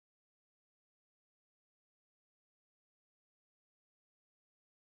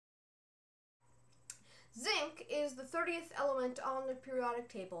Zinc is the 30th element on the periodic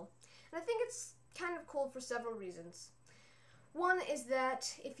table, and I think it's kind of cool for several reasons. One is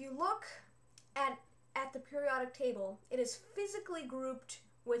that if you look at the periodic table, it is physically grouped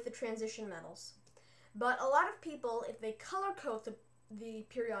with the transition metals. But a lot of people, if they color code the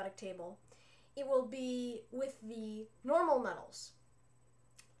periodic table, it will be with the normal metals.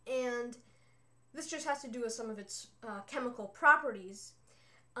 And this just has to do with some of its chemical properties.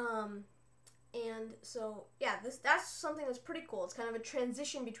 And so, yeah, that's something that's pretty cool. It's kind of a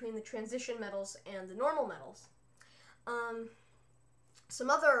transition between the transition metals and the normal metals. Some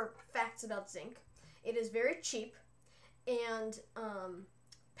other facts about zinc. It is very cheap, and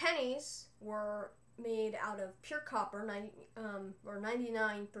pennies were made out of pure copper,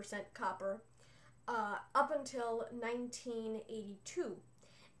 99% copper, up until 1982.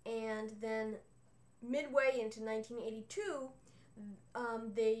 And then midway into 1982,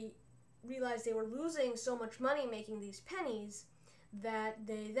 they realized they were losing so much money making these pennies that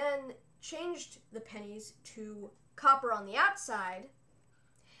they then changed the pennies to copper on the outside.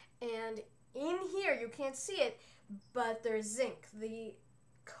 And in here, you can't see it, but there's zinc. The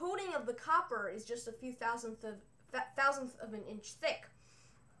coating of the copper is just a few thousandth of an inch thick.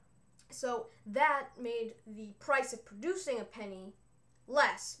 So that made the price of producing a penny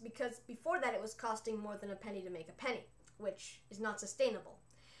less, because before that it was costing more than a penny to make a penny, which is not sustainable.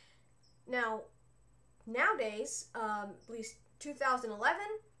 Now, nowadays, at least 2011,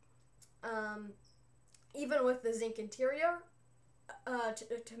 even with the zinc interior,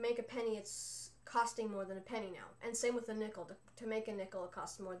 to make a penny, it's costing more than a penny now. And same with the nickel. To make a nickel, it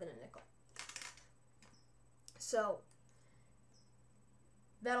costs more than a nickel. So,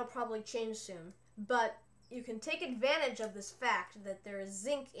 that'll probably change soon. But you can take advantage of this fact that there is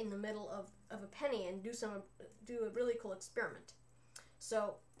zinc in the middle of a penny and do a really cool experiment.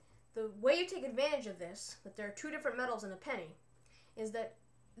 So, the way you take advantage of this, that there are two different metals in a penny, is that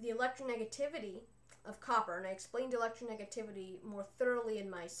the electronegativity of copper, and I explained electronegativity more thoroughly in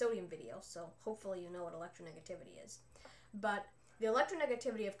my sodium video, so hopefully you know what electronegativity is. But the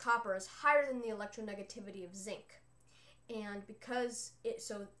electronegativity of copper is higher than the electronegativity of zinc. And because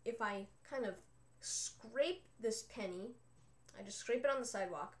so if I kind of scrape this penny, I just scrape it on the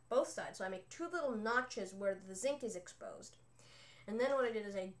sidewalk, both sides, so I make two little notches where the zinc is exposed. And then what I did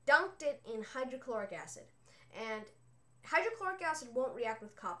is I dunked it in hydrochloric acid. And hydrochloric acid won't react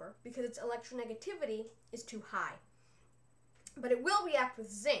with copper because its electronegativity is too high. But it will react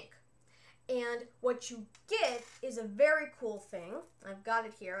with zinc. And what you get is a very cool thing. I've got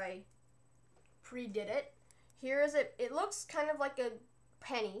it here. I pre-did it. Here is it. It looks kind of like a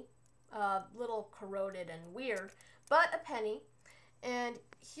penny, a little corroded and weird, but a penny. And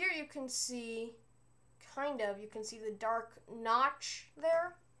here you can see, you can see the dark notch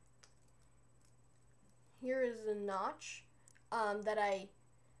there. Here is the notch that I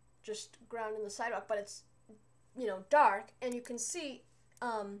just ground in the sidewalk, but it's, dark, and you can see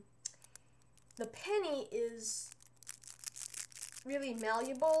the penny is really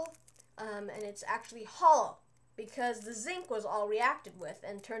malleable, and it's actually hollow because the zinc was all reacted with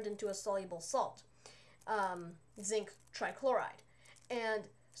and turned into a soluble salt, zinc trichloride. And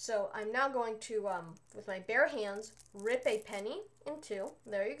so I'm now going to, with my bare hands, rip a penny in two.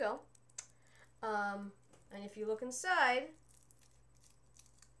 There you go. And if you look inside,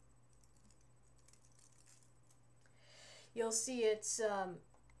 you'll see it's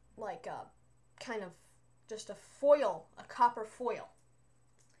like a kind of just a foil, a copper foil.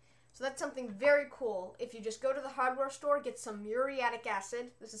 So that's something very cool. If you just go to the hardware store, get some muriatic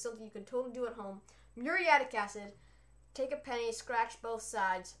acid. This is something you can totally do at home. Muriatic acid, take a penny, scratch both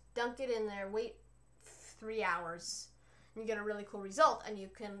sides, dunk it in there, wait 3 hours, and you get a really cool result, and you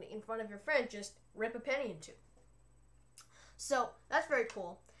can, in front of your friend, just rip a penny in two. So that's very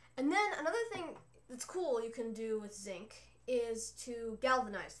cool. And then another thing that's cool you can do with zinc is to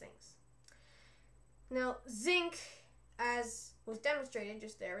galvanize things. Now, zinc, as was demonstrated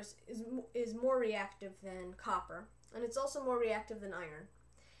just there, is more reactive than copper, and it's also more reactive than iron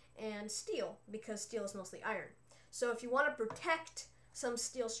and steel, because steel is mostly iron. So if you want to protect some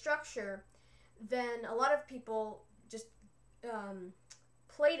steel structure, then a lot of people just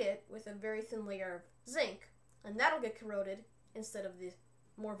plate it with a very thin layer of zinc, and that'll get corroded instead of the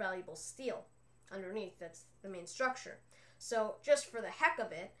more valuable steel underneath. That's the main structure. So just for the heck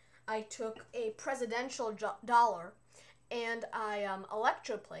of it, I took a presidential dollar and I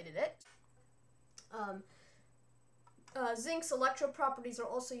electroplated it. Zinc's electro properties are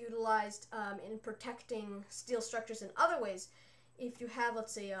also utilized in protecting steel structures in other ways. If you have,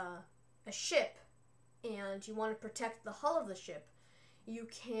 let's say, a ship and you want to protect the hull of the ship, you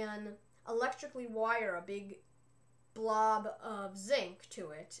can electrically wire a big blob of zinc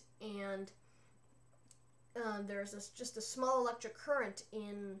to it, and there's just a small electric current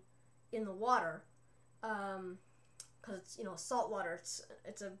in the water, because it's salt water.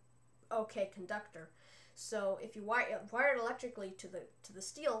 It's a okay conductor. So if you wire it electrically to the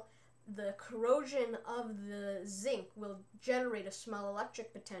steel, the corrosion of the zinc will generate a small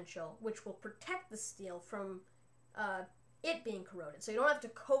electric potential, which will protect the steel from it being corroded. So you don't have to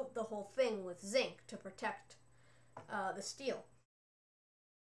coat the whole thing with zinc to protect the steel.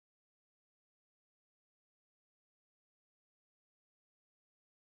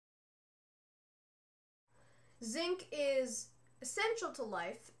 Zinc is essential to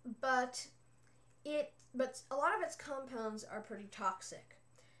life, but a lot of its compounds are pretty toxic.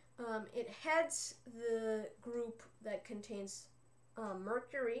 It heads the group that contains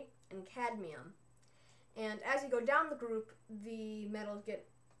mercury and cadmium, and as you go down the group, the metals get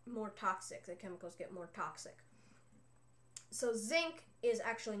more toxic. The chemicals get more toxic. So zinc is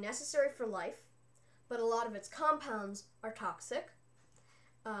actually necessary for life, but a lot of its compounds are toxic.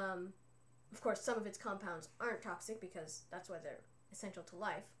 Of course, some of its compounds aren't toxic because that's why they're essential to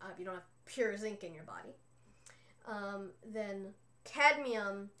life. You don't have pure zinc in your body. Then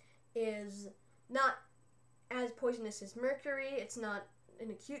cadmium is not as poisonous as mercury. It's not an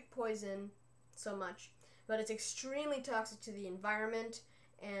acute poison so much, but it's extremely toxic to the environment,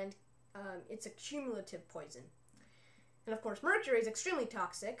 and it's a cumulative poison. And of course, mercury is extremely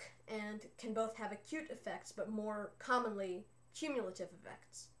toxic and can both have acute effects, but more commonly cumulative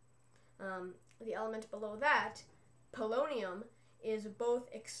effects. The element below that, polonium, is both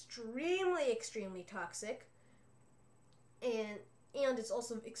extremely toxic, and it's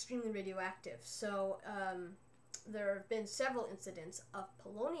also extremely radioactive. So there have been several incidents of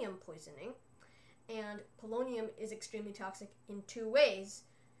polonium poisoning, and polonium is extremely toxic in two ways.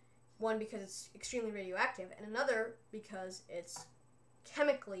 One, because it's extremely radioactive, and another because it's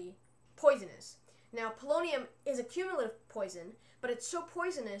chemically poisonous. Now, polonium is a cumulative poison, but it's so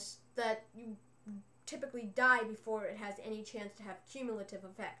poisonous that you typically die before it has any chance to have cumulative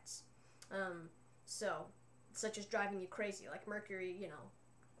effects. Such as driving you crazy, like mercury. You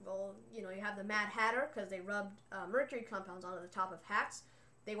have the Mad Hatter because they rubbed mercury compounds onto the top of hats.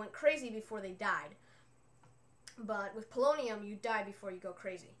 They went crazy before they died. But with polonium, you die before you go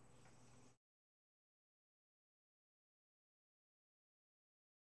crazy.